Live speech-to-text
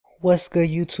What's good,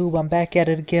 YouTube? I'm back at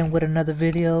it again with another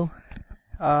video.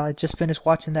 Just finished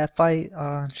watching that fight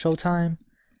on Showtime.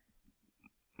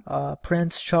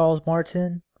 Prince Charles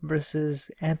Martin versus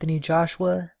Anthony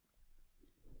Joshua.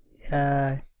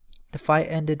 The fight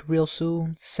ended real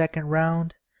soon, second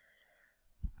round.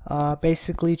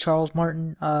 Basically, Charles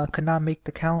Martin could not make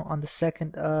the count on the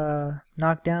second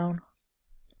knockdown.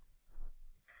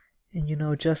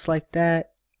 And just like that,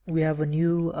 we have a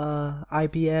new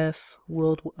IBF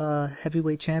World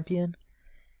Heavyweight Champion,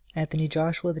 Anthony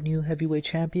Joshua, the new heavyweight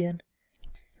champion.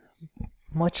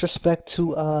 Much respect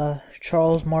to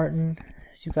Charles Martin.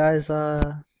 You guys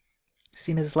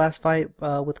seen his last fight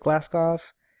with Glaskov.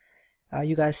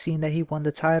 You guys seen that he won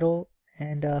the title,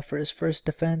 and for his first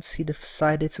defense, he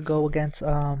decided to go against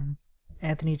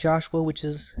Anthony Joshua, which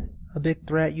is a big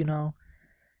threat. The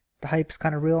hype's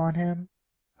kind of real on him.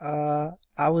 I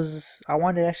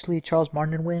wanted actually Charles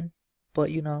Martin to win, but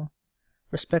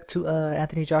respect to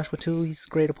Anthony Joshua too. He's a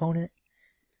great opponent,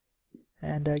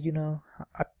 and I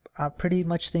pretty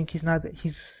much think he's not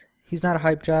a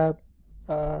hype job.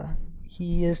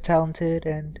 He is talented,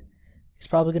 and he's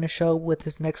probably gonna show with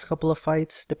his next couple of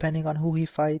fights, depending on who he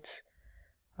fights.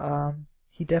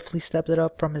 He definitely stepped it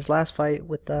up from his last fight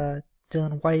with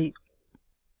Dylan White.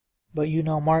 But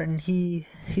Martin, he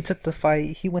took the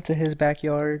fight. He went to his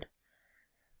backyard.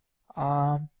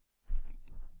 We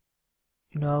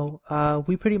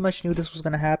pretty much knew this was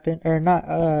gonna happen, or not.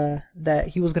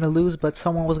 That he was gonna lose, but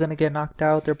someone was gonna get knocked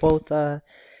out. They're both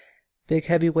big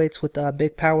heavyweights with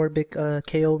big power, big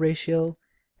KO ratio,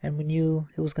 and we knew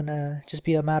it was gonna just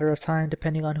be a matter of time,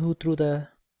 depending on who threw the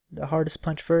hardest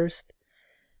punch first.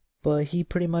 But he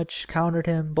pretty much countered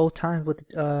him both times with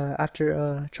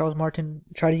after Charles Martin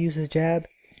tried to use his jab.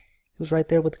 He was right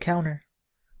there with the counter.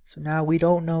 So now we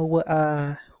don't know what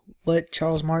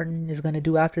Charles Martin is gonna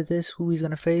do after this, who he's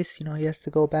gonna face. He has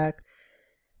to go back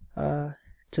to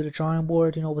the drawing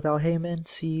board, with Al Heyman,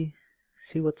 see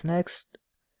what's next.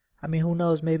 I mean, who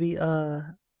knows? Maybe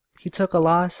he took a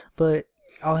loss, but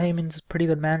Al Heyman's a pretty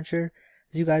good manager,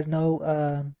 as you guys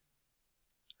know.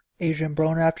 Adrian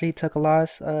Broner, after he took a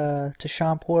loss to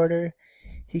Sean Porter,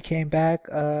 he came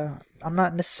back. I'm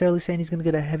not necessarily saying he's gonna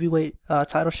get a heavyweight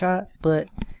title shot, but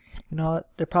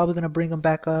they're probably gonna bring him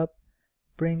back up,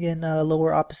 bring in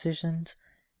lower oppositions,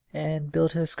 and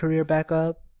build his career back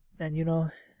up. And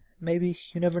maybe,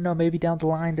 you never know, maybe down the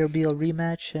line there'll be a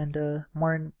rematch, and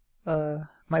Martin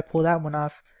might pull that one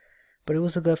off. But it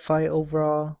was a good fight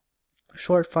overall.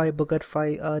 Short fight, but good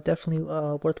fight. Definitely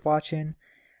worth watching.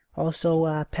 Also,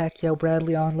 Pacquiao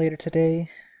Bradley on later today,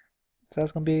 so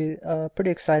that's gonna be a pretty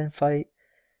exciting fight.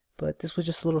 But this was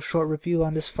just a little short review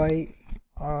on this fight.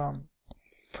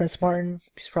 Prince Martin,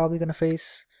 he's probably gonna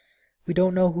face. We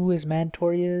don't know who his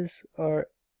mandatory is, or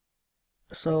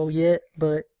so yet,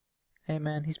 but hey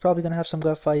man, he's probably gonna have some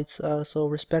good fights. So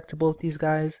respect to both these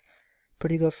guys.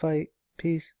 Pretty good fight.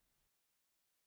 Peace.